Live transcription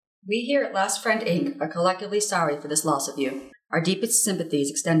We here at Last Friend Inc. are collectively sorry for this loss of you. Our deepest sympathies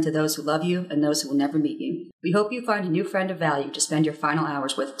extend to those who love you and those who will never meet you. We hope you find a new friend of value to spend your final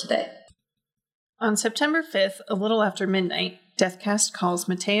hours with today. On September 5th, a little after midnight, Deathcast calls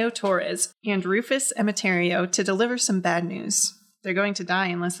Mateo Torres and Rufus Emeterio to deliver some bad news. They're going to die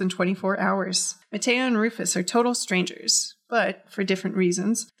in less than 24 hours. Mateo and Rufus are total strangers, but, for different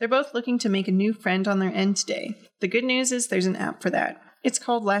reasons, they're both looking to make a new friend on their end today. The good news is there's an app for that. It's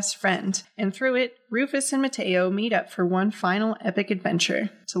called Last Friend, and through it, Rufus and Mateo meet up for one final epic adventure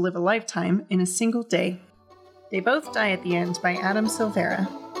to live a lifetime in a single day. They both die at the end by Adam Silvera.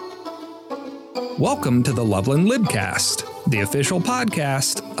 Welcome to the Loveland Libcast, the official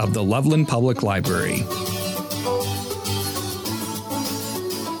podcast of the Loveland Public Library.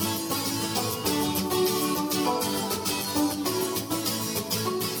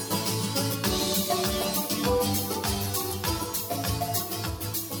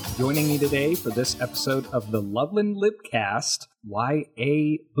 Joining me today for this episode of the Loveland Libcast,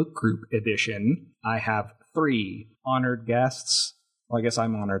 YA Book Group Edition, I have three honored guests. Well, I guess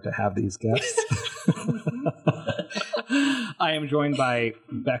I'm honored to have these guests. I am joined by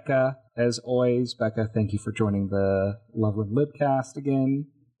Becca, as always. Becca, thank you for joining the Loveland Libcast again.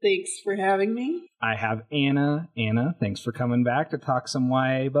 Thanks for having me. I have Anna. Anna, thanks for coming back to talk some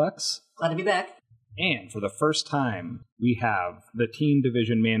YA books. Glad to be back. And for the first time, we have the Teen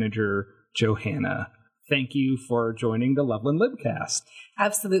Division Manager, Johanna. Thank you for joining the Loveland Libcast.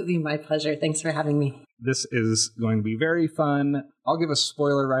 Absolutely, my pleasure. Thanks for having me. This is going to be very fun. I'll give a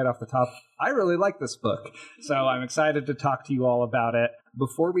spoiler right off the top. I really like this book, so I'm excited to talk to you all about it.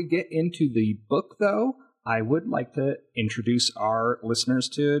 Before we get into the book, though, I would like to introduce our listeners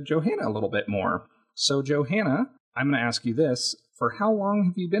to Johanna a little bit more. So, Johanna, I'm going to ask you this. For how long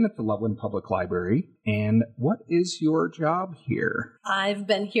have you been at the Loveland Public Library, and what is your job here? I've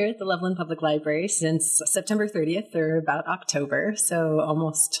been here at the Loveland Public Library since September 30th, or about October, so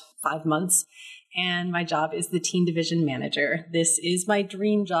almost 5 months. And my job is the Teen Division Manager. This is my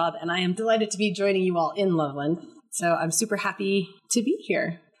dream job, and I am delighted to be joining you all in Loveland. So I'm super happy to be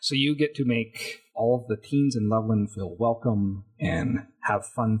here. So you get to make all of the teens in Loveland feel welcome and have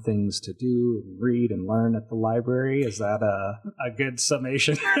fun things to do and read and learn at the library. Is that a good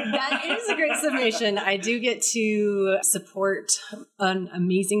summation? That is a great summation. I do get to support an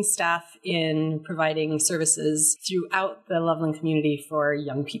amazing staff in providing services throughout the Loveland community for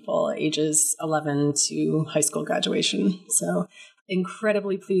young people ages 11 to high school graduation. So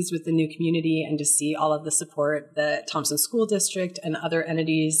incredibly pleased with the new community and to see all of the support that Thompson School District and other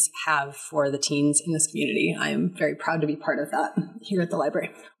entities have for the teens in this community. I am very proud to be part of that here at the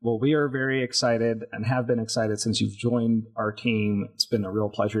library. Well, we are very excited and have been excited since you've joined our team. It's been a real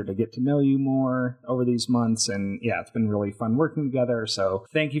pleasure to get to know you more over these months. And yeah, it's been really fun working together. So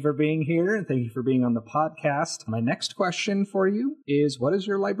thank you for being here and thank you for being on the podcast. My next question for you is, what is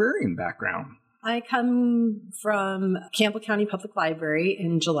your librarian background? I come from Campbell County Public Library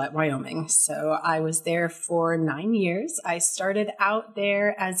in Gillette, Wyoming. So I was there for 9 years. I started out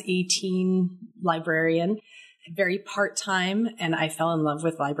there as a teen librarian, very part-time, and I fell in love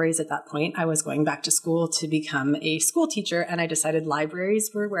with libraries at that point. I was going back to school to become a school teacher, and I decided libraries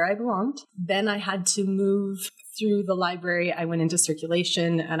were where I belonged. Then I had to move through the library. I went into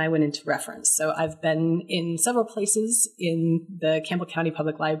circulation and I went into reference. So I've been in several places in the Campbell County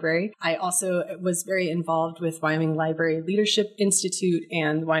Public Library. I also was very involved with Wyoming Library Leadership Institute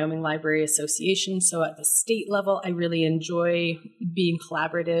and the Wyoming Library Association. So at the state level, I really enjoy being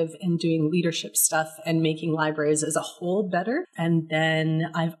collaborative and doing leadership stuff and making libraries as a whole better. And then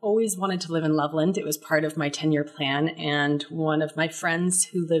I've always wanted to live in Loveland. It was part of my 10-year plan. And one of my friends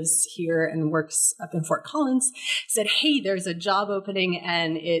who lives here and works up in Fort Collins said, hey, there's a job opening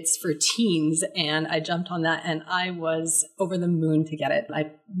and it's for teens. And I jumped on that and I was over the moon to get it.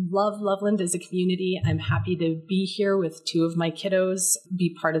 I love Loveland as a community. I'm happy to be here with two of my kiddos,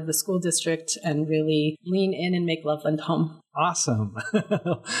 be part of the school district and really lean in and make Loveland home. Awesome.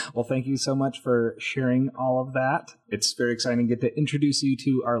 Well, thank you so much for sharing all of that. It's very exciting to get to introduce you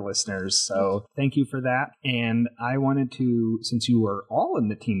to our listeners. So thank you for that. And I wanted to, since you were all in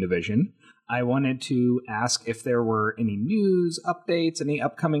the teen division, I wanted to ask if there were any news, updates, any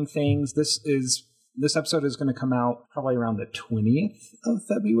upcoming things. This episode is going to come out probably around the 20th of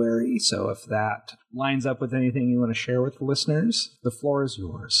February. So if that lines up with anything you want to share with the listeners, the floor is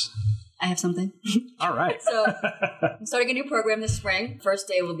yours. I have something. All right. So I'm starting a new program this spring. First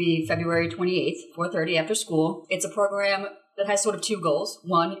day will be February 28th, 4:30 after school. It's a program that has sort of two goals.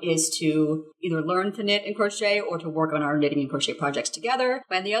 One is to either learn to knit and crochet or to work on our knitting and crochet projects together.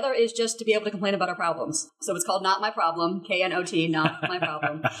 And the other is just to be able to complain about our problems. So it's called Not My Problem, KNOT, Not My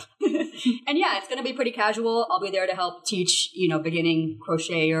Problem. And yeah, it's going to be pretty casual. I'll be there to help teach, beginning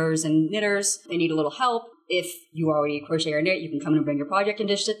crocheters and knitters. They need a little help. If you already crochet or knit, you can come in and bring your project and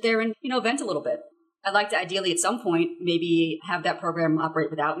just sit there and, vent a little bit. I'd like to ideally at some point maybe have that program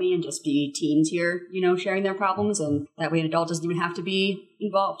operate without me and just be teens here, sharing their problems. And that way an adult doesn't even have to be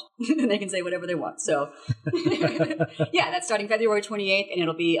involved. And they can say whatever they want. So yeah, that's starting February 28th and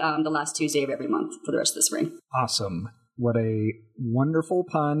it'll be the last Tuesday of every month for the rest of the spring. Awesome. What a wonderful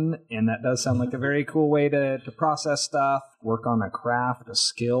pun. And that does sound like a very cool way to process stuff, work on a craft, a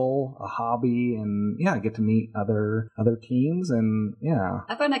skill, a hobby, and get to meet other teens. And yeah.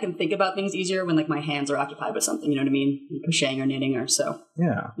 I find I can think about things easier when my hands are occupied with something, you know what I mean? Crocheting or knitting or so.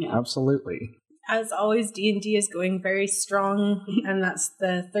 Yeah. Absolutely. As always, D&D is going very strong, and that's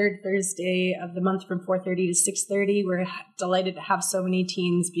the third Thursday of the month from 4:30 to 6:30. We're delighted to have so many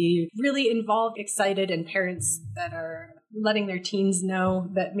teens be really involved, excited, and parents that are letting their teens know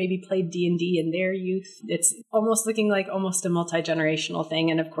that maybe played D&D in their youth. It's almost looking like almost a multi-generational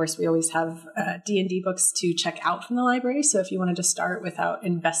thing, and of course we always have D&D books to check out from the library, so if you wanted to start without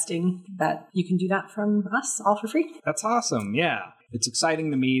investing, that you can do that from us, all for free. That's awesome, yeah. It's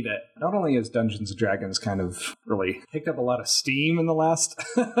exciting to me that not only has Dungeons & Dragons kind of really picked up a lot of steam in the last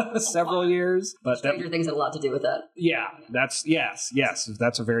several years, but Stranger Things had a lot to do with that. Yeah, that's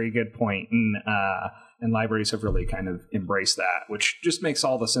a very good point. And libraries have really kind of embraced that, which just makes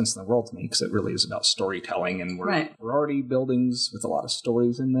all the sense in the world to me because it really is about storytelling, and we're already buildings with a lot of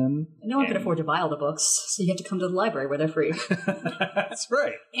stories in them. No one can afford to buy all the books, so you have to come to the library where they're free. That's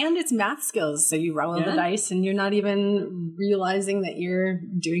right. And it's math skills, so you roll the dice and you're not even realizing that you're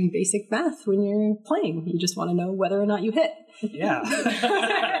doing basic math when you're playing. You just want to know whether or not you hit. Yeah.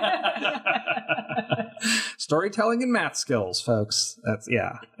 Storytelling and math skills, folks. That's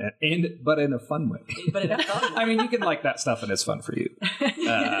but in a fun way. But in a fun way. I mean, you can like that stuff and it's fun for you.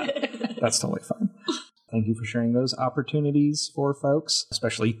 That's totally fine. Thank you for sharing those opportunities for folks,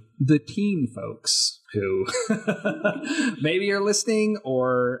 especially the teen folks who maybe are listening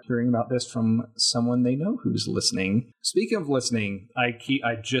or hearing about this from someone they know who's listening. Speaking of listening, I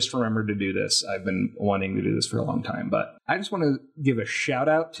just remembered to do this. I've been wanting to do this for a long time, but I just want to give a shout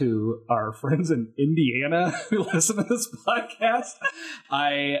out to our friends in Indiana who listen to this podcast.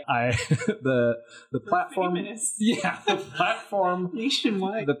 The platform, the platform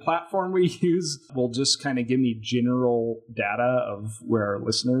nationwide. The platform we use will just kind of give me general data of where our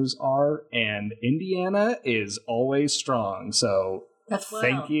listeners are, and Indiana is always strong. So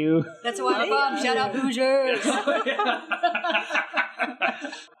thank you. That's a lot of fun. Shout out Hoosiers.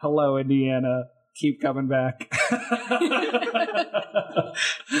 Hello, Indiana. Keep coming back.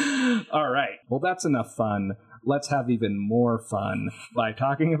 All right. Well, that's enough fun. Let's have even more fun by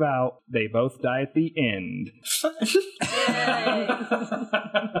talking about They Both Die at the End.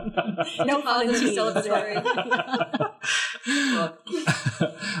 No positive celebratory.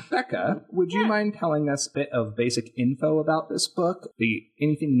 Becca, would you mind telling us a bit of basic info about this book?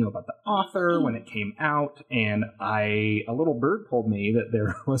 Anything you know about the author, when it came out, and a little bird told me that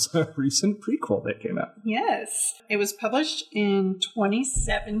there was a recent prequel that came out. Yes. It was published in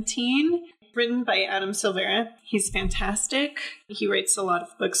 2017. Written by Adam Silvera. He's fantastic. He writes a lot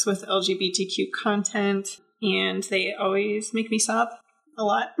of books with LGBTQ content, and they always make me sob a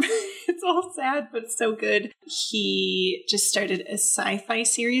lot. It's all sad, but so good. He just started a sci-fi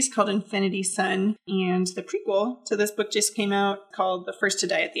series called Infinity Sun, and the prequel to this book just came out called The First to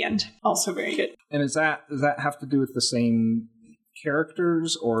Die at the End. Also very good. And does that have to do with the same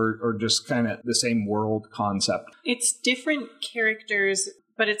characters or just kind of the same world concept? It's different characters,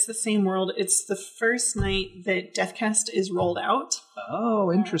 but it's the same world. It's the first night that Deathcast is rolled out.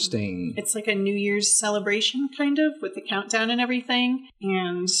 Oh, interesting. It's like a New Year's celebration, kind of, with the countdown and everything.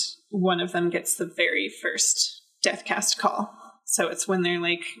 And one of them gets the very first Deathcast call. So it's when they're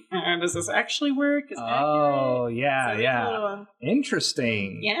like, does this actually work? Is it accurate? Yeah.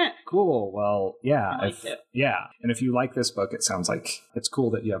 Interesting. Yeah. Cool. Well, yeah. I liked it. Yeah. And if you like this book, it sounds like it's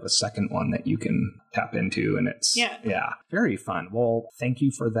cool that you have a second one that you can tap into. And it's, very fun. Well, thank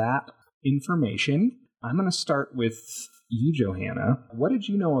you for that information. I'm going to start with you, Johanna. What did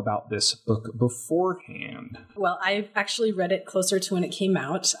you know about this book beforehand? Well, I actually read it closer to when it came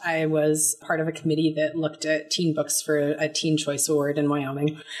out. I was part of a committee that looked at teen books for a Teen Choice Award in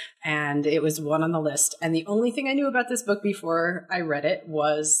Wyoming, and it was one on the list. And the only thing I knew about this book before I read it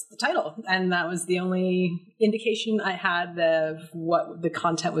was the title, and that was the only indication I had of what the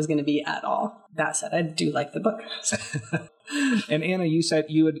content was going to be at all. That said, I do like the book. And Anna, you said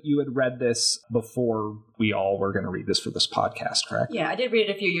you had read this before we all were going to read this for this podcast, correct? Yeah, I did read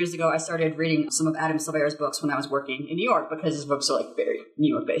it a few years ago. I started reading some of Adam Silvera's books when I was working in New York because his books are like very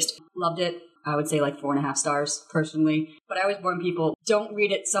New York based. Loved it. I would say like 4.5 stars personally. But I always warn people, don't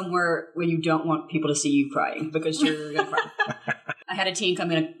read it somewhere where you don't want people to see you crying because you're going to cry. I had a teen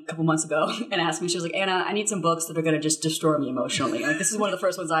come in a couple months ago and ask me, she was like, Anna, I need some books that are going to just destroy me emotionally. Like, this is one of the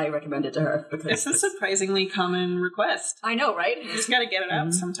first ones I recommended to her. Because It's a surprisingly common request. I know, right? You just got to get it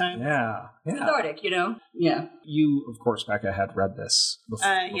out sometime. Yeah. It's cathartic, you know? Yeah. You, of course, Becca, had read this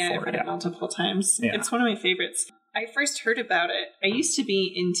before. Yeah, I've read it multiple times. Yeah. It's one of my favorites. I first heard about it. I used to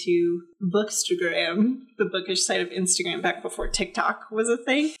be into Bookstagram, the bookish site of Instagram, back before TikTok was a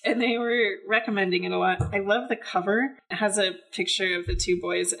thing, and they were recommending it a lot. I love the cover. It has a picture of the two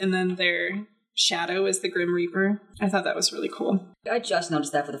boys, and then their shadow is the Grim Reaper. I thought that was really cool. I just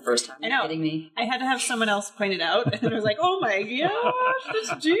noticed that for the first time. I know. Are you kidding me? I had to have someone else point it out, and I was like, oh my gosh,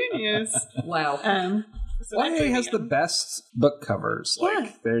 that's genius. Wow. So YA has the best book covers.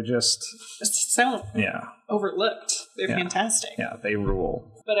 Like, they're just... It's so overlooked. They're fantastic. Yeah, they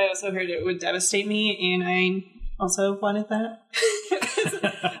rule. But I also heard it would devastate me, and I also wanted that.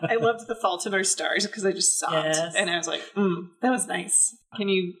 I loved The Fault in Our Stars because I just sobbed. Yes. And I was like, that was nice. Can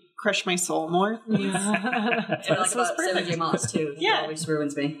you crush my soul more? And I like about Sarah J. Maas, too. He Yeah. always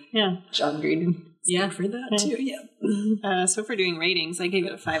ruins me. Yeah. John Green. Yeah. For that, too. Yeah. So for doing ratings, I gave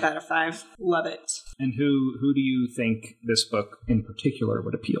it a 5 out of 5. Love it. And who do you think this book in particular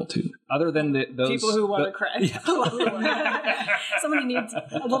would appeal to? Other than those... People who want to cry. Yeah. Somebody needs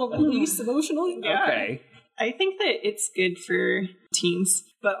a little release emotionally. Yeah. Okay. I think that it's good for teens,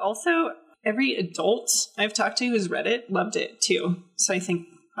 but also every adult I've talked to who's read it loved it too. So I think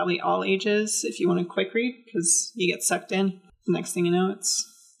probably all ages if you want a quick read because you get sucked in. The next thing you know,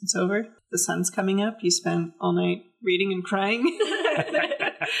 it's over. The sun's coming up. You spent all night reading and crying,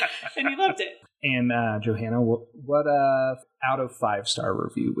 and you loved it. And Johanna, what out of 5-star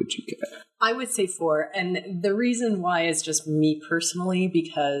review would you give it? I would say 4. And the reason why is just me personally,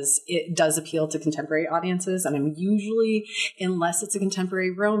 because it does appeal to contemporary audiences. And I'm usually, unless it's a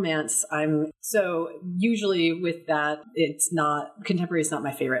contemporary romance, so usually with that, contemporary is not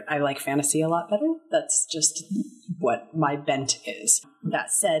my favorite. I like fantasy a lot better. That's just what my bent is.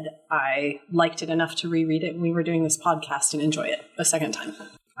 That said, I liked it enough to reread it when we were doing this podcast and enjoy it a second time.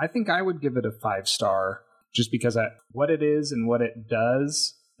 I think I would give it a 5-star just because what it is and what it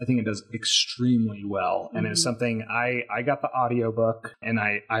does, I think it does extremely well. And it's something I got the audiobook and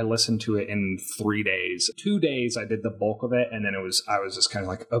I listened to it in 3 days. 2 days I did the bulk of it, and then I was just kind of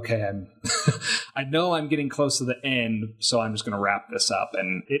like, okay, I know I'm getting close to the end, so I'm just going to wrap this up.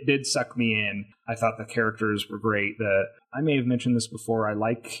 And it did suck me in. I thought the characters were great. I may have mentioned this before. I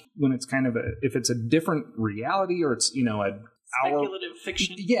like when it's kind of if it's a different reality or it's, Speculative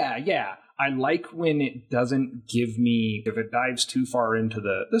fiction. Yeah. I like when it doesn't give me, if it dives too far into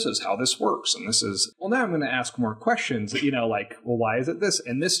this is how this works. And this is, well, now I'm going to ask more questions, like, well, why is it this?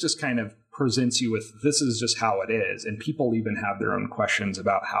 And this just kind of presents you with, this is just how it is. And people even have their own questions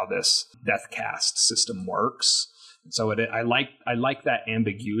about how this death cast system works. So I like that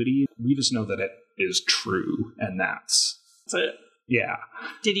ambiguity. We just know that it is true. And that's it. Yeah.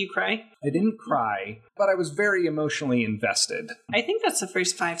 Did you cry? I didn't cry, but I was very emotionally invested. I think that's the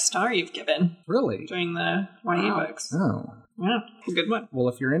first 5-star you've given. Really? During the YA books. Oh. Yeah, a good one. Well,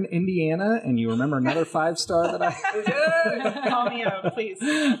 if you're in Indiana and you remember another 5-star that I... Call me out, please.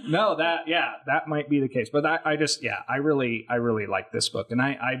 No, that might be the case. But I really like this book. And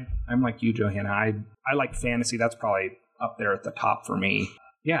I'm like you, Johanna. I like fantasy. That's probably up there at the top for me.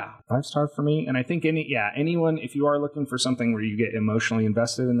 Yeah, 5-star for me. And I think anyone, if you are looking for something where you get emotionally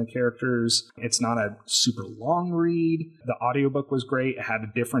invested in the characters, it's not a super long read. The audiobook was great. It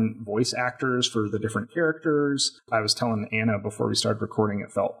had different voice actors for the different characters. I was telling Anna before we started recording,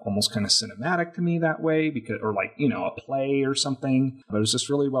 it felt almost kind of cinematic to me that way, or like, a play or something. But it was just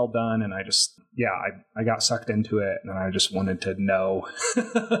really well done. And I got sucked into it, and I just wanted to know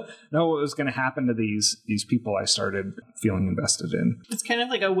what was going to happen to these people I started feeling invested in. It's kind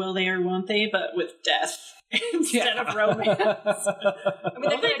of like a will they or won't they, but with death instead of romance. I mean,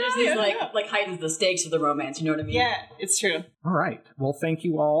 that kind of just is like heightens the stakes of the romance. You know what I mean? Yeah, it's true. All right. Well, thank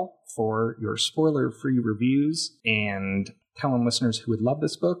you all for your spoiler-free reviews and telling listeners who would love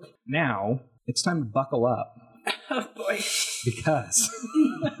this book. Now it's time to buckle up Oh boy. Because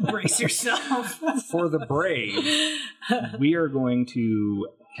Brace yourself. for the brave, we are going to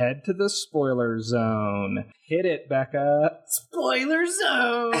head to the spoiler zone. Hit it, Becca. Spoiler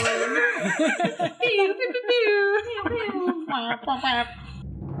zone.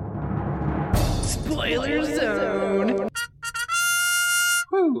 Spoiler zone.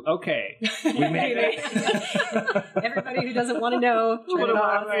 Woo, okay. We made it. Everybody who doesn't want to know, turn it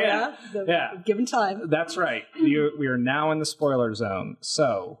off. Yeah. Give them time. That's right. We are now in the spoiler zone.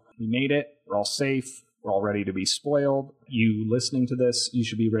 So we made it. We're all safe. We're all ready to be spoiled. You listening to this, you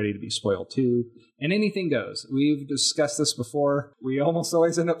should be ready to be spoiled too. And anything goes. We've discussed this before. We almost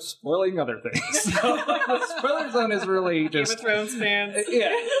always end up spoiling other things. So the spoiler zone is really just... Game of Thrones fans.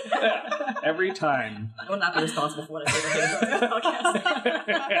 Yeah. Every time. I will not be responsible for what I say to the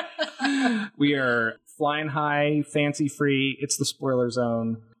podcast. We are flying high, fancy free. It's the spoiler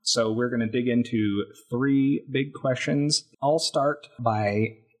zone. So we're going to dig into 3 big questions. I'll start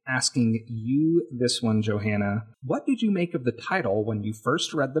by asking you this one, Johanna. What did you make of the title when you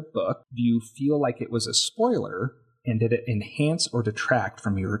first read the book? Do you feel like it was a spoiler? And did it enhance or detract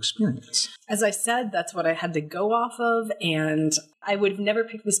from your experience? As I said, that's what I had to go off of, and I would have never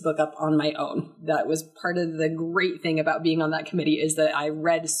picked this book up on my own. That was part of the great thing about being on that committee, is that I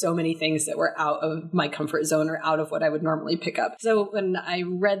read so many things that were out of my comfort zone or out of what I would normally pick up. So when I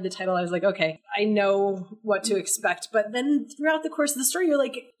read the title, I was like, okay, I know what to expect. But then throughout the course of the story, you're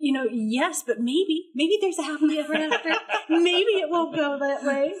like, yes, but maybe there's a happily ever after. Maybe it won't go that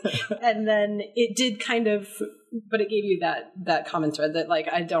way. And then it did kind of... But it gave you that common thread that, like,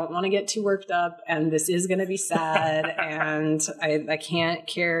 I don't want to get too worked up, and this is going to be sad, and I can't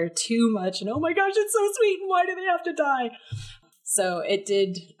care too much, and oh my gosh, it's so sweet, and why do they have to die? So it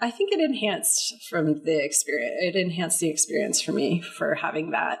did, I think it enhanced the experience for me for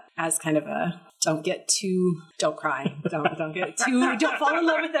having that as kind of a, don't cry, don't fall in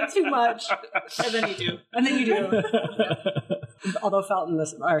love with them too much. And then you do. Although Felton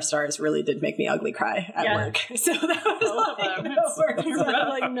Our Stars really did make me ugly cry at work. So that was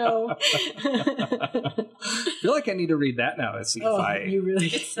no. I feel like I need to read that now to see if I... You really...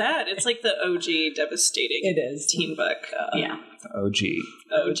 It's sad. It's like the OG devastating It is. teen book. Yeah. OG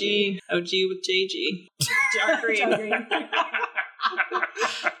with JG. John Green.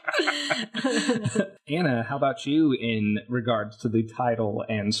 Anna, how about you in regards to the title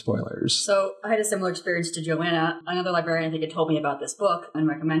and spoilers? So I had a similar experience to Joanna. Another librarian, I think, had told me about this book and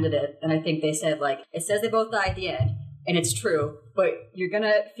recommended it. And I think they said, like, it says they both die at the end. And it's true, but you're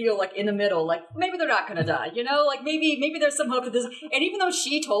gonna feel like in the middle, like maybe they're not gonna die, like maybe there's some hope to this. And even though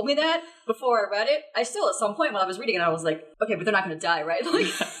she told me that before I read it, I still at some point when I was reading it, I was like, okay, but they're not gonna die, right? Like,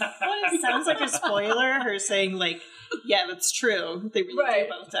 well, it sounds like a spoiler. Her saying like, yeah, that's true. They really do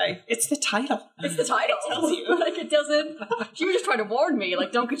both die. It's the title. It's the title. It tells you. Like it doesn't. She was just trying to warn me,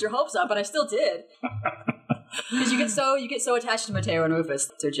 like don't get your hopes up, but I still did. Because you get so attached to Mateo and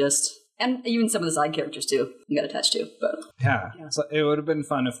Rufus. They're just. And even some of the side characters, too, you got attached to. But yeah. So it would have been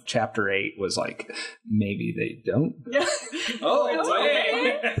fun if Chapter 8 was like, maybe they don't. Yeah.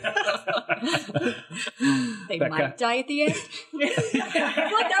 They Becca. might die at the end. I feel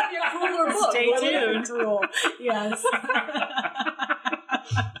like that would be a cooler book. Stay tuned. Cruel. Yes.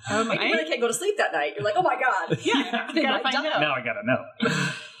 You really can't go to sleep that night. You're like, oh my god. Yeah, They gotta might find die. out. Now I gotta know.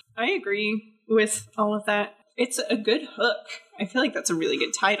 I agree with all of that. It's a good hook. I feel like that's a really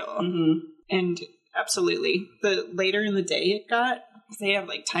good title. Mm-hmm. And absolutely, the later in the day it got, because they have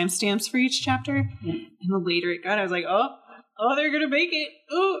like timestamps for each chapter, and the later it got, I was like, oh, they're gonna make it.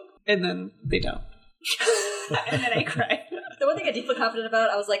 Oh, and then they don't. And then I cried. The one thing I'm deeply confident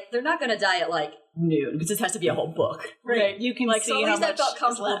about, I was like, they're not going to die at like noon because this has to be a whole book, right? You can like, see so at how least I much felt is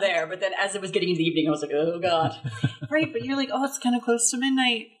comfortable left. there. But then as it was getting into the evening, I was like, oh god. Right, but you're like, oh, it's kind of close to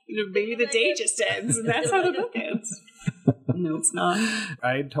midnight. Maybe the day just ends, and that's how the book ends. No, it's not.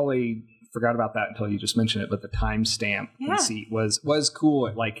 I totally forgot about that until you just mentioned it, but the timestamp conceit was cool.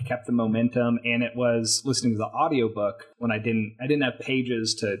 It like kept the momentum, and it was listening to the audiobook when I didn't have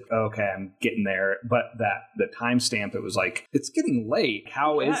pages to I'm getting there, but the timestamp, it was like, it's getting late.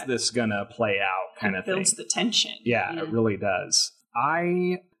 How is this gonna play out kind of thing? It builds the tension. Yeah, it really does.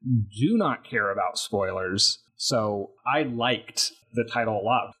 I do not care about spoilers, so I liked the title a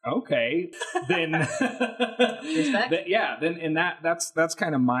lot. Okay, then Respect. That's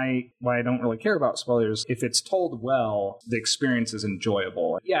kind of why I don't really care about spoilers. If it's told well, the experience is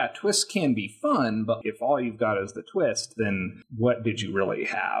enjoyable. Yeah, twists can be fun, but if all you've got is the twist, then what did you really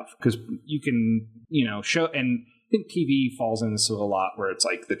have? Because you can, show, and I think TV falls into a lot where it's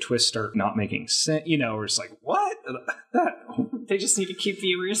like the twists start not making sense, or it's like, what? They just need to keep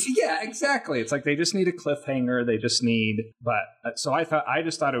viewers. Yeah, exactly. It's like they just need a cliffhanger. They just need, but so I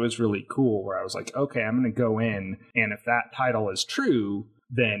just thought it was really cool where I was like, okay, I'm going to go in, and if that title is true,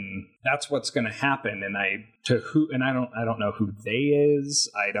 then that's what's going to happen. And I don't know who they is.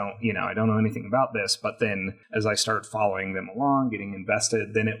 I don't know anything about this. But then as I start following them along, getting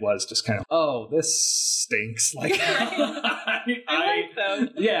invested, then it was just kind of, oh, this stinks. Like, I like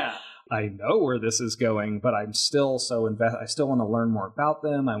them. Yeah. I know where this is going, but I'm still so invested. I still want to learn more about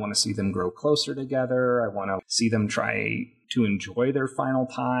them. I want to see them grow closer together. I want to see them try to enjoy their final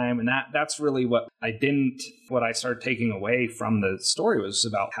time. And that's really what I started taking away from the story was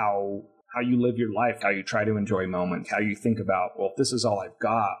about how you live your life, how you try to enjoy moments, how you think about, well, if this is all I've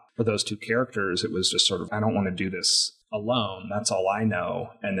got. For those two characters, it was just sort of, I don't want to do this alone. That's all I know.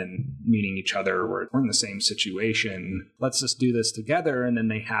 And then meeting each other, we're in the same situation. Let's just do this together. And then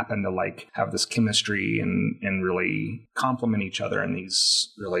they happen to like have this chemistry and really complement each other in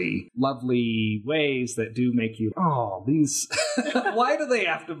these really lovely ways that do make you, oh, these, why do they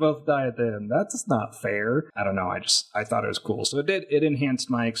have to both die at the end? That's not fair. I don't know. I thought it was cool. So it enhanced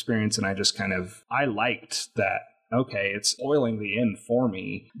my experience. And I liked that. Okay, it's spoiling the end for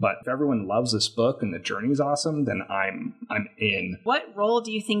me, but if everyone loves this book and the journey's awesome, then I'm in. What role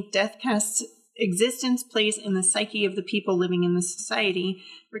do you think Deathcast's existence plays in the psyche of the people living in the society,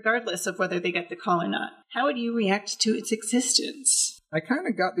 regardless of whether they get the call or not? How would you react to its existence? I kind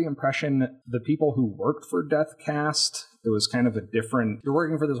of got the impression the people who worked for Deathcast, it was kind of a different, you're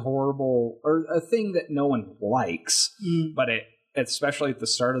working for this horrible, or a thing that no one likes, but especially at the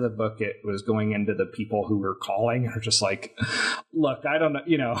start of the book, it was going into the people who were calling are just like, look, I don't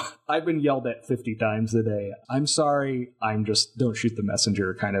know, I've been yelled at 50 times a day. I'm sorry. I'm just don't shoot the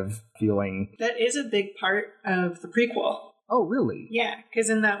messenger kind of feeling. That is a big part of the prequel. Oh, really? Yeah, because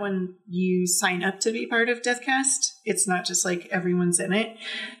in that one, you sign up to be part of Deathcast. It's not just like everyone's in it.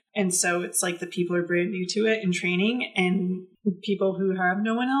 And so it's like the people are brand new to it in training and people who have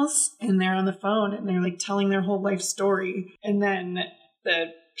no one else and they're on the phone and they're like telling their whole life story. And then the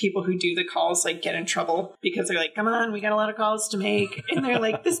people who do the calls like get in trouble because they're like, come on, we got a lot of calls to make. And they're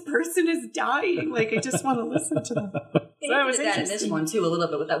like, this person is dying. Like, I just want to listen to them. So that was that in this one too, a little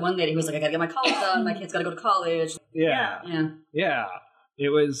bit with that one lady who was like, I gotta get my college done, my kid's gotta go to college. Yeah. That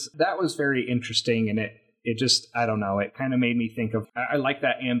was very interesting, and it just, I don't know, it kind of made me think of, I like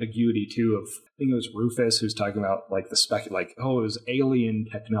that ambiguity too of, I think it was Rufus who's talking about like it was alien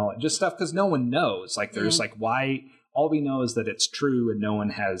technology, just stuff because no one knows. Like there's like, why, all we know is that it's true and no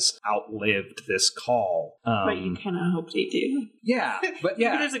one has outlived this call. But you kind of hope they do. Yeah, but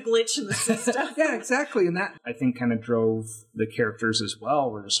yeah. There's a glitch in the system. Yeah, exactly. And that, I think, kind of drove the characters as well.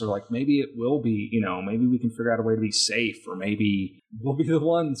 We're just sort of like, maybe it will be, maybe we can figure out a way to be safe, or maybe we'll be the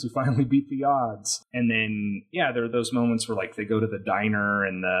ones who finally beat the odds. And then, yeah, there are those moments where like they go to the diner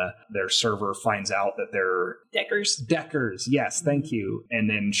and their server finds out that they're Deckers. Yes, thank you. And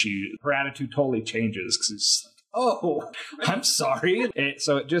then her attitude totally changes because it's like, oh, I'm sorry.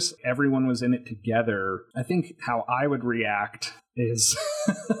 So it just, everyone was in it together. I think how I would react is,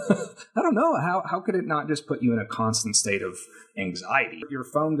 I don't know, how could it not just put you in a constant state of anxiety? Your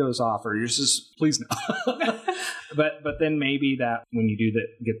phone goes off or you're just, please no. But then maybe that when you do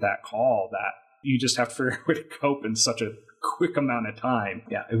get that call, that you just have to figure out a way to cope in such a quick amount of time.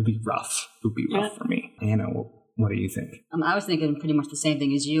 Yeah, it would be rough. It would be rough for me. What do you think? I was thinking pretty much the same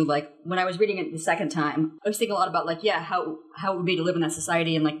thing as you. Like when I was reading it the second time, I was thinking a lot about like, yeah, how it would be to live in that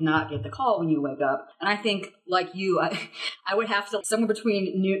society and like not get the call when you wake up. And I think like you, I would have to somewhere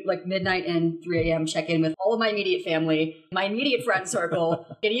between midnight and 3 a.m. check in with all of my immediate family, my immediate friend circle,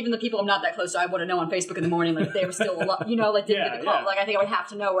 and even the people I'm not that close to. I want to know on Facebook in the morning like if they were still alive, like didn't get the call. Yeah. Like I think I would have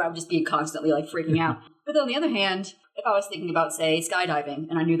to know, where I would just be constantly like freaking out. But then on the other hand, if I was thinking about, say, skydiving,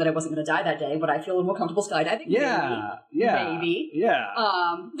 and I knew that I wasn't going to die that day, would I feel more comfortable skydiving? Maybe. Yeah.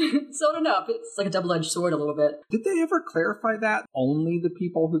 So I don't know. It's like a double-edged sword a little bit. Did they ever clarify that only the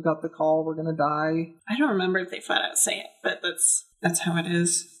people who got the call were going to die? I don't remember if they flat out say it, but that's how it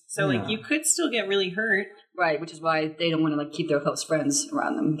is. So, like, you could still get really hurt. Right, which is why they don't want to, like, keep their close friends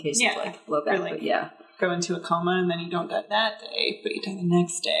around them in case of, like, blow back. But, go into a coma and then you don't die that day, but you die the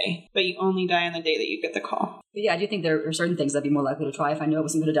next day. But you only die on the day that you get the call. But yeah, I do think there are certain things I'd be more likely to try if I knew I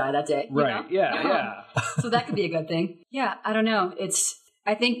wasn't going to die that day. Right, yeah. So that could be a good thing. Yeah, I don't know.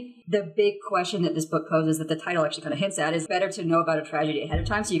 I think the big question that this book poses that the title actually kind of hints at is better to know about a tragedy ahead of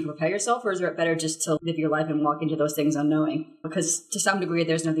time so you can prepare yourself, or is it better just to live your life and walk into those things unknowing? Because to some degree,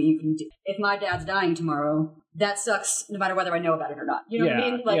 there's nothing you can do. If my dad's dying tomorrow, that sucks no matter whether I know about it or not. You know what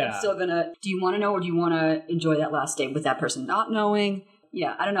I mean? Like, I'm still gonna, do you want to know or do you want to enjoy that last day with that person not knowing?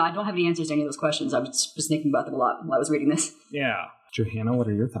 yeah, I don't know. I don't have any answers to any of those questions. I was just thinking about them a lot while I was reading this. Yeah. Johanna, what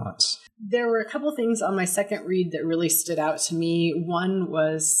are your thoughts? There were a couple things on my second read that really stood out to me. One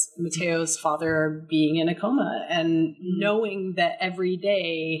was Mateo's father being in a coma and knowing that every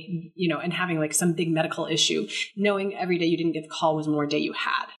day, and having like some big medical issue, knowing every day you didn't get the call was more day you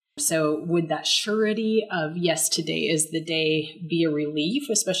had. So would that surety of, yes, today is the day, be a relief?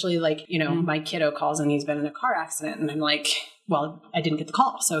 Especially like, my kiddo calls and he's been in a car accident and I'm like, well, I didn't get the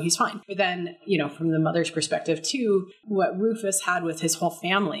call, so he's fine. But then, from the mother's perspective too, what Rufus had with his whole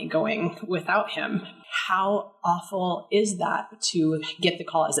family going without him, how awful is that to get the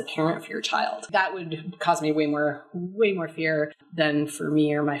call as a parent for your child? That would cause me way more fear than for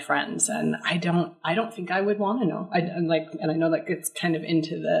me or my friends. And I don't think I would want to know. And I know that gets kind of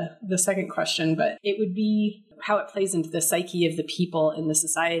into the second question, but it would be how it plays into the psyche of the people in the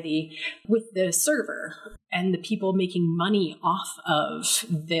society with the server and the people making money off of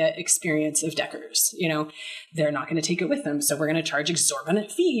the experience of Deckers. They're not going to take it with them, so we're going to charge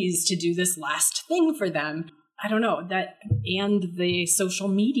exorbitant fees to do this last thing for them. I don't know, that, and the social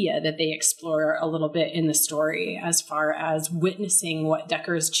media that they explore a little bit in the story as far as witnessing what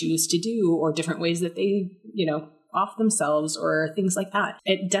Deckers choose to do or different ways that they, off themselves or things like that.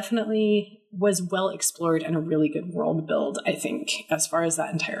 It definitely was well explored and a really good world build, I think, as far as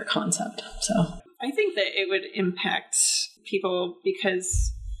that entire concept. So I think that it would impact people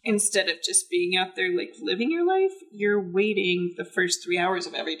because instead of just being out there like living your life, you're waiting the first 3 hours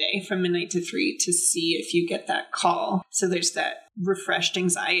of every day from midnight to 3 to see if you get that call. So there's that refreshed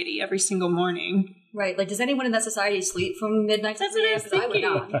anxiety every single morning. Right. Like, does anyone in that society sleep from midnight to 3 a.m.? That's what I was thinking.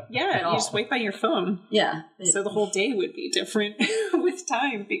 I would not. Yeah, you just wait by your phone. Yeah. So the whole day would be different with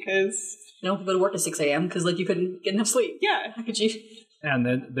time because... You don't have to go to work at 6 a.m. because, you couldn't get enough sleep. Yeah. How could you... And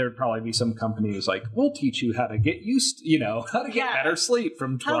then there'd probably be some companies like, we'll teach you how to get how to get better sleep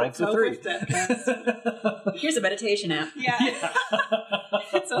from 12 to 3. Here's a meditation app. Yeah.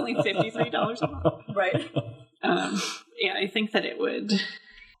 It's only $53 a month. Right. I think that it would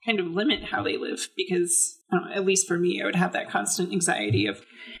kind of limit how they live because, at least for me, I would have that constant anxiety of,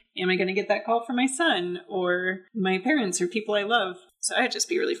 am I going to get that call from my son or my parents or people I love? So I'd just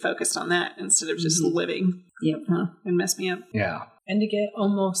be really focused on that instead of just living. Yep. And mess me up. Yeah. And to get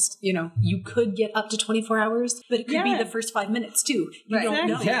almost, you could get up to 24 hours, but it could be the first 5 minutes too. You don't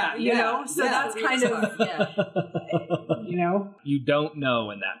know. Yeah. So that's kind of, You don't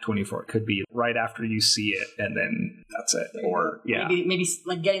know in that 24. It could be right after you see it and then that's it. Or, Maybe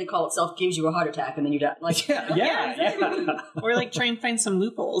like getting the call itself gives you a heart attack and then you die. Yeah. Or try and find some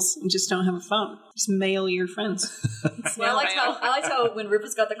loopholes and just don't have a phone. Just mail your friends. I liked how when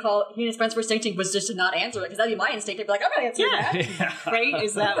Rufus got the call, he and his friend's first instinct was just to not answer it because that'd be my instinct. I'd be like, I'm not answering that. Yeah. Right?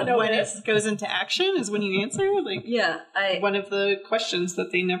 Is that when it goes into action? Is when you answer? One of the questions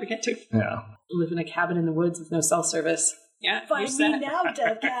that they never get to. Yeah. Live in a cabin in the woods with no cell service. Yeah. Find me now,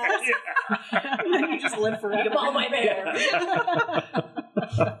 Deadcast. And then you just live forever. Ball my bear.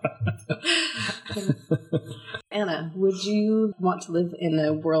 Anna, would you want to live in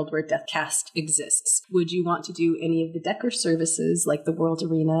a world where Deathcast exists? Would you want to do any of the Decker services like the World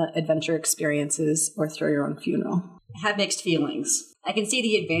Arena adventure experiences or throw your own funeral? Have mixed feelings. I can see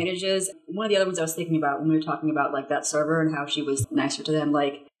the advantages. One of the other ones I was thinking about when we were talking about that server and how she was nicer to them,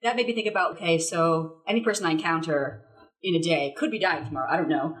 that made me think about, okay, so any person I encounter in a day could be dying tomorrow. I don't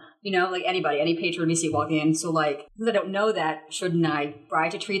know. Anybody, any patron we see walking in. So since I don't know that, shouldn't I try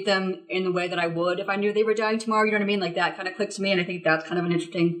to treat them in the way that I would if I knew they were dying tomorrow? You know what I mean? That kind of clicks to me. And I think that's kind of an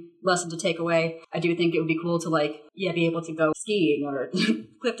interesting lesson to take away. I do think it would be cool to be able to go skiing or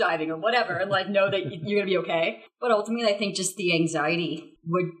cliff diving or whatever and know that you're going to be okay. But ultimately, I think just the anxiety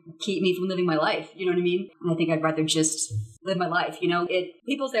would keep me from living my life. You know what I mean? And I think I'd rather just live my life.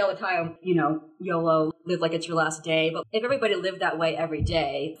 People say all the time, YOLO, live like it's your last day. But if everybody lived that way every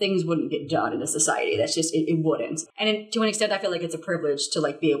day, things wouldn't get done in a society. That's just, it wouldn't. And to an extent, I feel like it's a privilege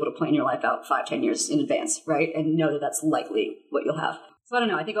to be able to plan your life out 5-10 years in advance, right? And know that that's likely what you'll have. So I don't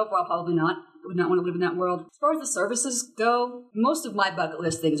know. I think overall, probably not. I would not want to live in that world. As far as the services go, most of my bucket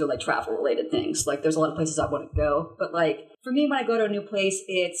list things are travel related things. There's a lot of places I want to go. But for me, when I go to a new place,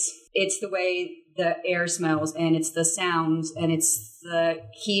 it's the way the air smells and it's the sounds and it's the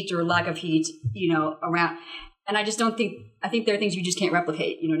heat or lack of heat, around. And I just don't think, I think there are things you just can't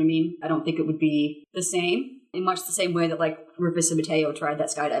replicate. You know what I mean? I don't think it would be the same in much the same way that Rufus and Mateo tried that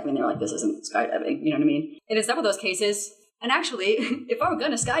skydiving and they're like, this isn't skydiving. You know what I mean? And in some of those cases, and actually, if I were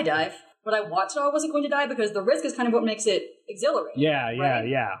going to skydive, but I watched how I wasn't going to die because the risk is kind of what makes it exhilarating. Yeah.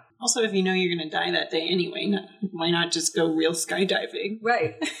 right? Also, if you know you're going to die that day anyway, why not just go real skydiving?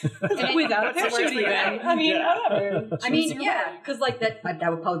 Right. And Without a it works parachute, for you. I mean, whatever. I mean, yeah, because like that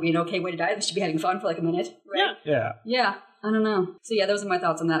would probably be an okay way to die. At least you'd be having fun for like a minute. Right? Yeah. Yeah. I don't know. So yeah, those are my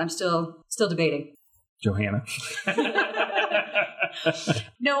thoughts on that. I'm still debating. Johanna.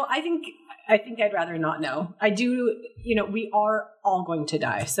 No, I think I'd rather not know. I do, we are all going to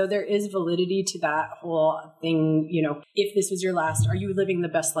die. So there is validity to that whole thing. If this was your last, are you living the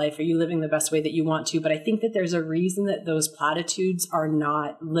best life? Are you living the best way that you want to? But I think that there's a reason that those platitudes are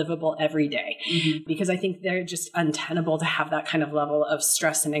not livable every day, because I think they're just untenable to have that kind of level of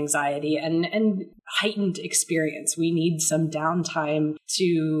stress and anxiety and heightened experience. We need some downtime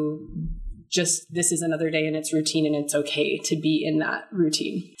to just, this is another day in its routine and it's okay to be in that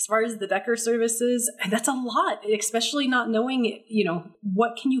routine. As far as the Decker services, that's a lot, especially not knowing,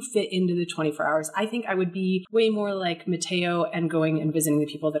 what can you fit into the 24 hours? I think I would be way more like Mateo and going and visiting the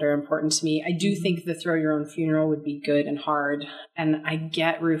people that are important to me. I do think the throw your own funeral would be good and hard. And I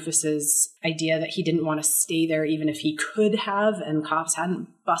get Rufus's idea that he didn't want to stay there even if he could have, and cops hadn't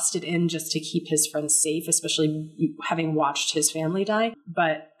busted in just to keep his friends safe, especially having watched his family die.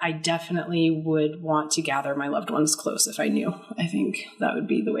 But I definitely would want to gather my loved ones close if I knew. I think that would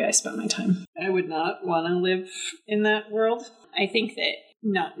be the way I spent my time. I would not want to live in that world. I think that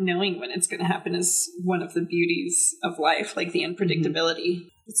not knowing when it's going to happen is one of the beauties of life, like the unpredictability.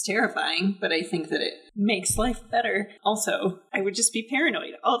 It's terrifying, but I think that it makes life better. Also, I would just be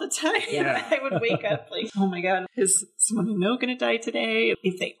paranoid all the time. Yeah. I would wake up like, oh my God, is someone I know going to die today?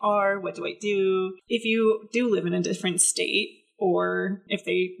 If they are, what do I do? If you do live in a different state, or if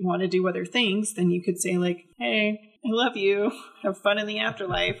they want to do other things, then you could say like, hey, I love you, have fun in the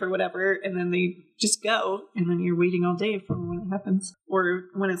afterlife or whatever, and then they just go, and then you're waiting all day for when it happens. Or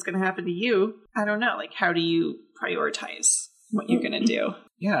when it's going to happen to you, I don't know, like how do you prioritize what you're going to do?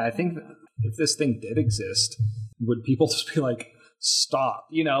 Yeah, I think that if this thing did exist, would people just be like, stop?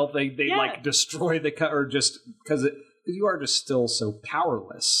 They like destroy the or just because you are just still so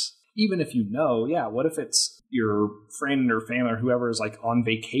powerless. Even if what if it's your friend or family or whoever is like on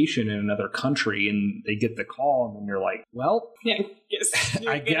vacation in another country and they get the call and then you're like, well,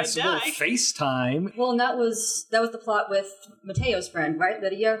 I guess we'll FaceTime. Well, and that was the plot with Mateo's friend, right?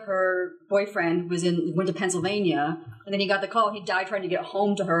 Lydia, her boyfriend, went to Pennsylvania, and then he got the call. He died trying to get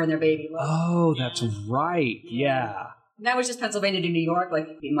home to her and their baby. Oh, that's right. Yeah. And that was just Pennsylvania to New York, like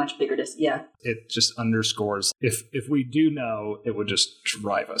it'd be much bigger. It just underscores if we do know, it would just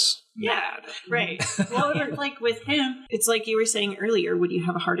drive us mad. Right. Well, like with him, it's like you were saying earlier, would you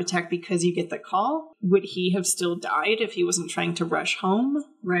have a heart attack because you get the call? Would he have still died if he wasn't trying to rush home?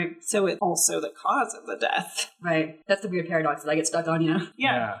 Right. So it's also the cause of the death. Right. That's the weird paradox that I get stuck on,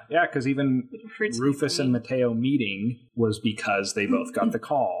 Yeah, because even Rufus and Mateo meeting was because they both got the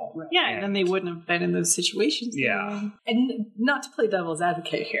call. Right. Yeah, and then they wouldn't have been in those situations. Yeah. And not to play devil's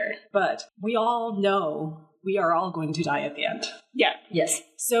advocate here, but we all know we are all going to die at the end. Yeah. Yes.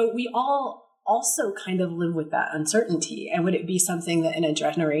 So we all also kind of live with that uncertainty. And would it be something that in a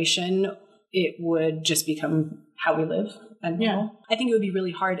generation, it would just become how we live? And I think it would be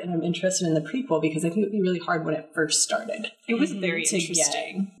really hard, and I'm interested in the prequel because I think it would be really hard when it first started. It was very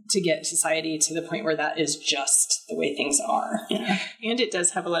interesting to get society to the point where that is just the way things are. Yeah. And it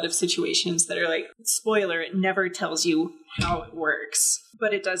does have a lot of situations that are like, spoiler, it never tells you how it works,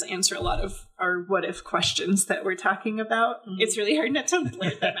 but it does answer a lot of our what if questions that we're talking about. It's really hard not to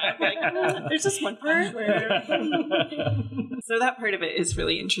blurt them out. Like, there's just one part where... So that part of it is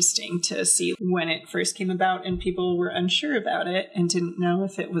really interesting to see when it first came about and people were unsure about it and didn't know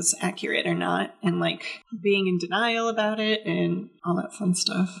if it was accurate or not, and like being in denial about it and all that fun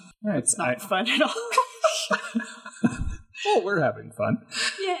stuff. Yeah, it's not fun at all. Well, we're having fun.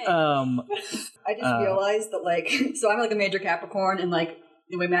 Yay. I just realized that so I'm like a major Capricorn, and like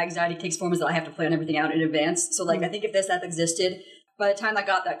the way my anxiety takes form is that I have to plan everything out in advance. So like I think if this app existed, by the time I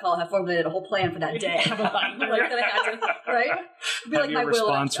got that call, I formulated a whole plan for that day. Have a binder. That I had to, right? It'd be have like your my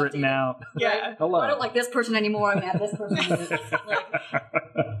response will written out. Yeah. Right? Hello. I don't like this person anymore. I'm at this person.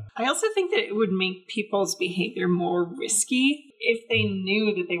 I also think that it would make people's behavior more risky if they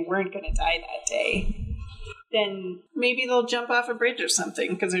knew that they weren't going to die that day. Then maybe they'll jump off a bridge or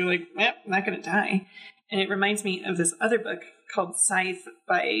something because they're like, I'm not going to die. And it reminds me of this other book called Scythe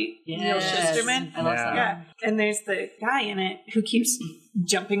by Neil Shusterman. I love that. Yeah. And there's the guy in it who keeps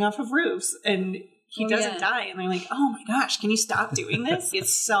jumping off of roofs and he doesn't die. And they're like, oh my gosh, can you stop doing this?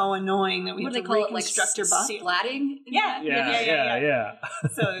 It's so annoying that we have to reconstruct your body. Splatting? Yeah.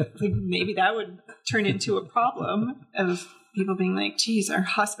 So like, maybe that would turn into a problem of people being like, geez, our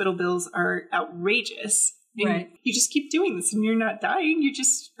hospital bills are outrageous. And Right. you just keep doing this and you're not dying. You're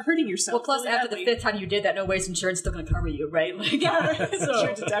just hurting yourself. Well, plus really after badly. the 5th time you did that, no ways insurance is still going to cover you, right? Like, Yeah, so.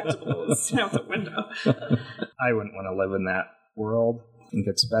 your deductible is out the window. I wouldn't want to live in that world. I think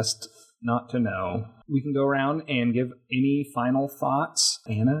it's best not to know. We can go around and give any final thoughts.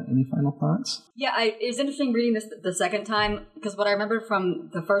 Anna, any final thoughts? Yeah, it was interesting reading this the second time, because what I remembered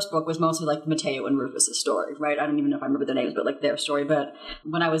from the first book was mostly like Mateo and Rufus's story, right? I don't even know if I remember their names, but like their story. But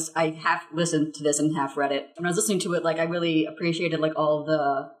when I half listened to this and half read it, when I was listening to it, like I really appreciated like all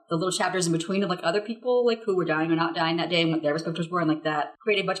the little chapters in between of like other people like who were dying or not dying that day and what their perspectives were, and like that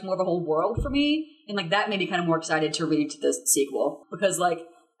created much more of a whole world for me, and like that made me kind of more excited to read the sequel, because like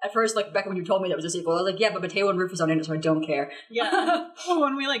at first, like, Becca, when you told me that was a sequel, I was like, yeah, but Mateo and Rufus aren't in it, so I don't care. Yeah. Well,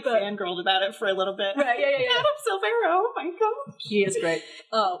 when we, like, fangirled about it for a little bit. Right, yeah. Adam Silvera, oh my god. He is great.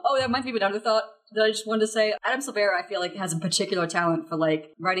 Oh, that reminds me of another thought that I just wanted to say. Adam Silvera, I feel like, has a particular talent for,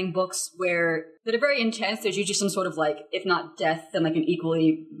 like, writing books that are very intense. There's usually some sort of, like, if not death, then, like, an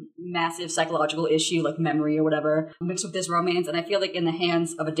equally massive psychological issue, like memory or whatever, mixed with this romance. And I feel like in the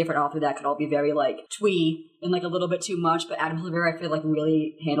hands of a different author, that could all be very, like, twee and, like, a little bit too much. But Adam Silvera, I feel like,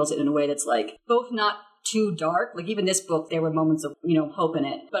 really handles it in a way that's, like, both not too dark. Like, even this book, there were moments of, hope in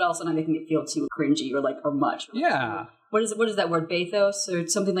it, but also not making it feel too cringy or much. Yeah. What is that word? Bathos or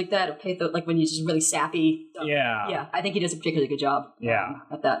something like that? Or pathos, like when you're just really sappy. So, Yeah. Yeah. I think he does a particularly good job.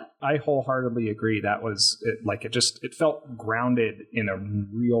 At that. I wholeheartedly agree. That was it. Like it felt grounded in a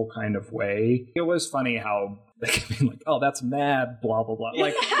real kind of way. It was funny how they could be like, "Oh, that's mad," blah blah blah.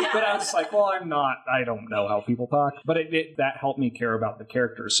 Like, but I was like, "Well, I don't know how people talk." But that helped me care about the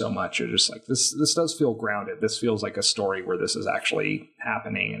characters so much. It's just like this does feel grounded. This feels like a story where this is actually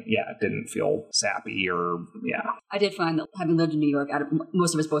happening. And yeah, it didn't feel sappy or I did find that having lived in New York, out of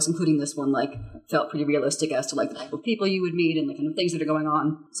most of his books, including this one, like felt pretty realistic as to like the type of people you would meet and the kind of things that are going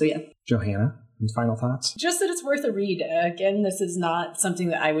on. So yeah. Johanna, any final thoughts? Just that it's worth a read. Again, this is not something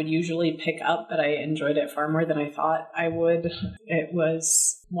that I would usually pick up, but I enjoyed it far more than I thought I would. It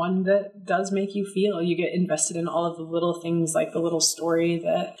was one that does make you feel. You get invested in all of the little things, like the little story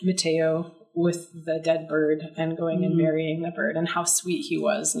that Mateo with the dead bird and going and marrying the bird and how sweet he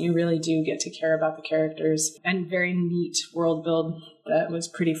was. And you really do get to care about the characters, and very neat world build that was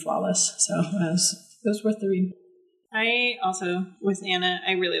pretty flawless. So it was worth the read. I also, with Anna,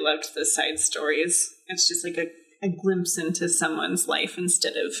 I really loved the side stories. It's just like a glimpse into someone's life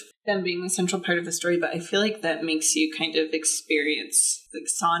instead of them being the central part of the story. But I feel like that makes you kind of experience, like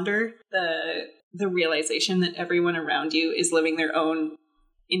Sonder, the realization that everyone around you is living their own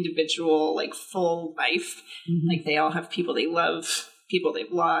individual, like full life. Mm-hmm. Like they all have people they love, people they've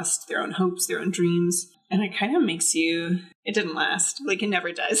lost, their own hopes, their own dreams. And it kind of makes you, it didn't last, like it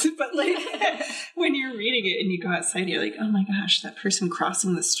never does, but like when you're reading it and you go outside, you're like, oh my gosh, that person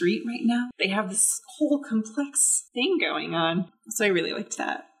crossing the street right now, they have this whole complex thing going on. So I really liked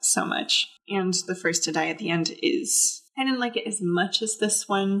that so much. And the first to die at the end I didn't like it as much as this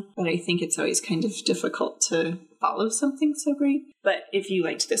one, but I think it's always kind of difficult to follow something so great. But if you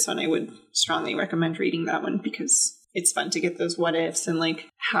liked this one, I would strongly recommend reading that one, because it's fun to get those what ifs and like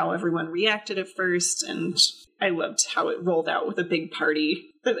how everyone reacted at first. And I loved how it rolled out with a big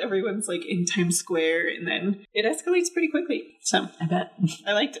party that everyone's like in Times Square, and then it escalates pretty quickly. So I bet.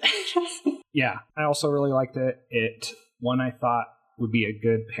 I liked it. Yeah, I also really liked it. One I thought would be a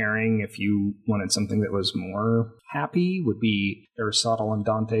good pairing if you wanted something that was more happy would be Aristotle and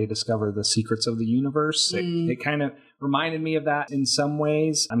Dante discover the secrets of the universe. It kind of reminded me of that in some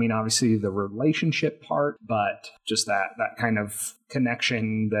ways. I mean, obviously the relationship part, but just that kind of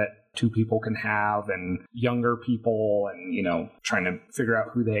connection that two people can have, and younger people, and, trying to figure out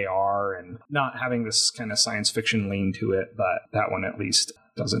who they are, and not having this kind of science fiction lean to it, but that one at least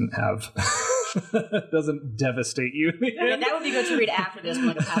doesn't have... doesn't devastate you. I mean, that would be good to read after this,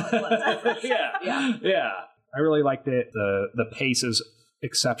 like a palate cleanser. Yeah. I really liked it. The pace is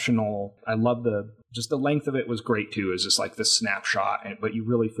exceptional. I love the length of it was great too. It's just like this snapshot, but you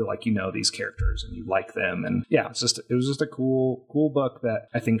really feel like these characters and you like them. And yeah, it was just a cool book that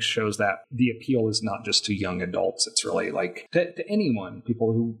I think shows that the appeal is not just to young adults. It's really like to anyone,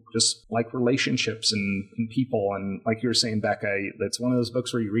 people who just like relationships and people. And like you were saying, Becca, it's one of those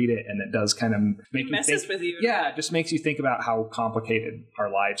books where you read it and it does kind of make you messes think, with you. Yeah, it just makes you think about how complicated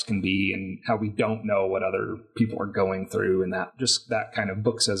our lives can be and how we don't know what other people are going through, and that kind of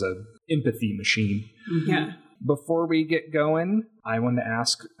books as a empathy machine. Mm-hmm. Yeah. Before we get going, I wanted to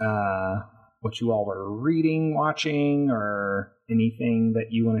ask what you all were reading, watching, or anything that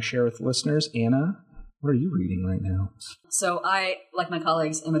you want to share with listeners. Anna, what are you reading right now? So I, like my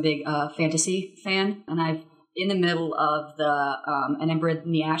colleagues, am a big fantasy fan, and I've in the middle of the An Ember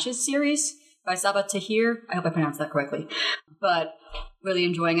in the Ashes series by Sabaa Tahir. I hope I pronounced that correctly. But really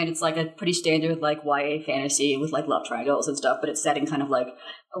enjoying it. It's like a pretty standard like YA fantasy with like love triangles and stuff, but it's set in kind of like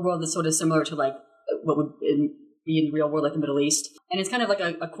a world that's sort of similar to like what would be in the real world, like the Middle East. And it's kind of like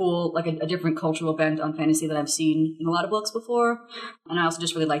a cool, like a different cultural bent on fantasy that I've seen in a lot of books before. And I also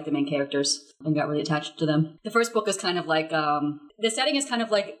just really liked the main characters and got really attached to them. The first book is kind of like, the setting is kind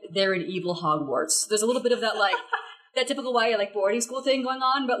of like they're in evil Hogwarts. There's a little bit of that like, that typical YA like boarding school thing going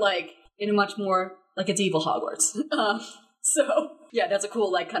on, but like in a much more, like it's evil Hogwarts. So yeah, that's a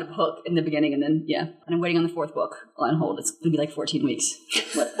cool like kind of hook in the beginning, and then yeah, and I'm waiting on the fourth book on hold. It's gonna be like 14 weeks.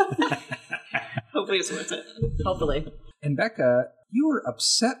 Hopefully it's worth it. Hopefully. And Becca, you were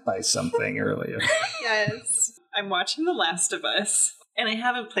upset by something earlier. Yes. I'm watching The Last of Us, and I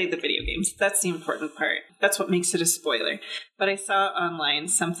haven't played the video games. That's the important part. That's what makes it a spoiler. But I saw online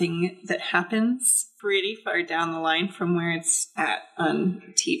something that happens pretty far down the line from where it's at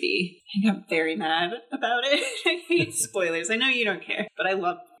on TV. I got very mad about it. I hate spoilers. I know you don't care, but I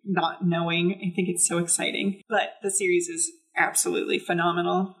love not knowing. I think it's so exciting. But the series is absolutely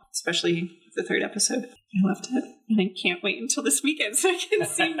phenomenal, especially the third episode. I loved it. And I can't wait until this weekend so I can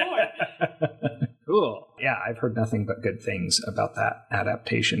see more. Cool. Yeah, I've heard nothing but good things about that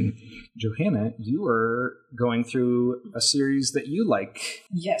adaptation. Johanna, you were going through a series that you like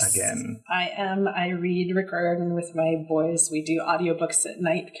again. I am. I read Rick Riordan with my boys. We do audiobooks at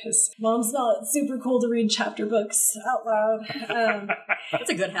night because Mom's not super cool to read chapter books out loud. That's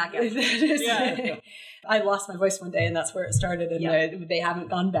a good hack. Yeah. I lost my voice one day, and that's where it started, and they haven't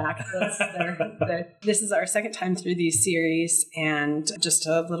gone back. This is our second time through these series, and just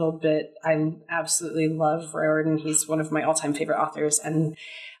a little bit, I absolutely love Riordan. He's one of my all-time favorite authors, and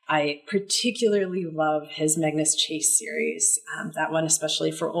I particularly love his Magnus Chase series. That one,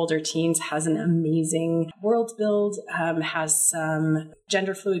 especially for older teens, has an amazing world build, has some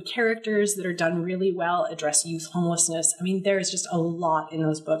gender fluid characters that are done really well, address youth homelessness. I mean, there's just a lot in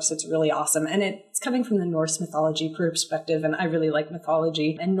those books. It's really awesome. And it's coming from the Norse mythology perspective, and I really like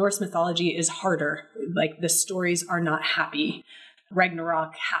mythology. And Norse mythology is harder. Like, the stories are not happy.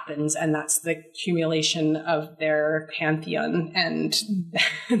 Ragnarok happens, and that's the accumulation of their pantheon, and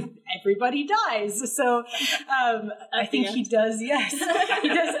everybody dies. So I think he does, he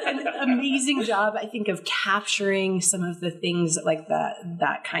does an amazing job, I think, of capturing some of the things like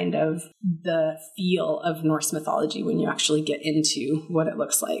that kind of the feel of Norse mythology when you actually get into what it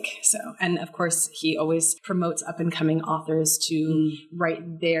looks like. So, and of course, he always promotes up-and-coming authors to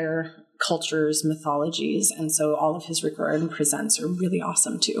write their cultures, mythologies, and so all of his Rick Riordan presents are really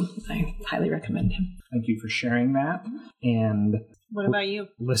awesome too. I highly recommend him. Thank you for sharing that. And what about you?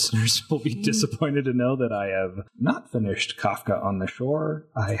 Listeners will be disappointed to know that I have not finished Kafka on the Shore.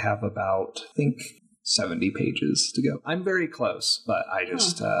 I have about, I think, 70 pages to go. I'm very close, but I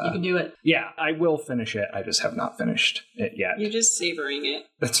just... you can do it. Yeah, I will finish it. I just have not finished it yet. You're just savoring it.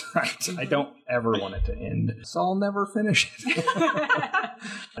 That's right. I don't ever want it to end, so I'll never finish it.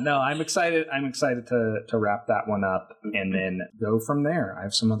 No, I'm excited. I'm excited to wrap that one up and then go from there. I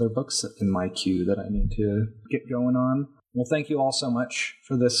have some other books in my queue that I need to get going on. Well, thank you all so much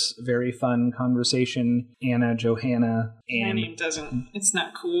for this very fun conversation. Anna, Johanna, and... My name doesn't... It's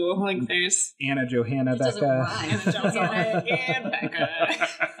not cool. Like, there's... Anna, Johanna, Becca. Anna, Johanna, and Becca.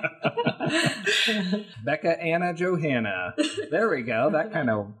 Becca, Anna, Johanna. There we go. That kind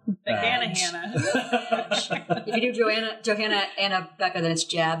of... Hannah. If you do Johanna, Anna, Becca, then it's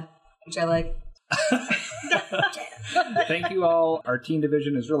Jab, which I like. Thank you all. Our teen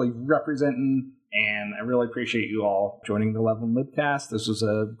division is really representing, and I really appreciate you all joining the Loveland Libcast. This was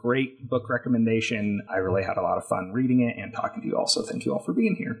a great book recommendation. I really had a lot of fun reading it and talking to you all, so thank you all for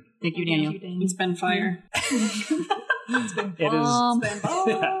being here. Thank you, Daniel. It's been fire. It's been bomb.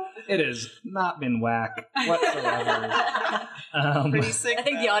 It has not been whack whatsoever. Pretty sick. I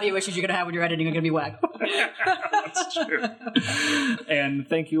think the audio issues you're going to have when you're editing are going to be whack. That's true. And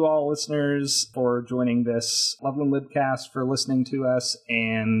thank you all, listeners, for joining this Loveland Libcast, for listening to us,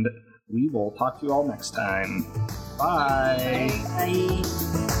 and we will talk to you all next time. Bye. Bye.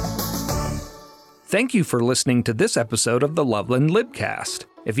 Thank you for listening to this episode of the Loveland Libcast.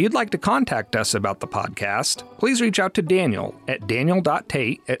 If you'd like to contact us about the podcast, please reach out to Daniel at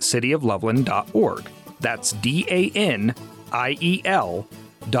daniel.tate@cityofloveland.org. That's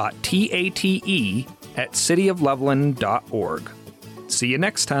DANIEL.TATE@cityofloveland.org. See you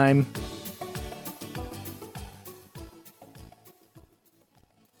next time.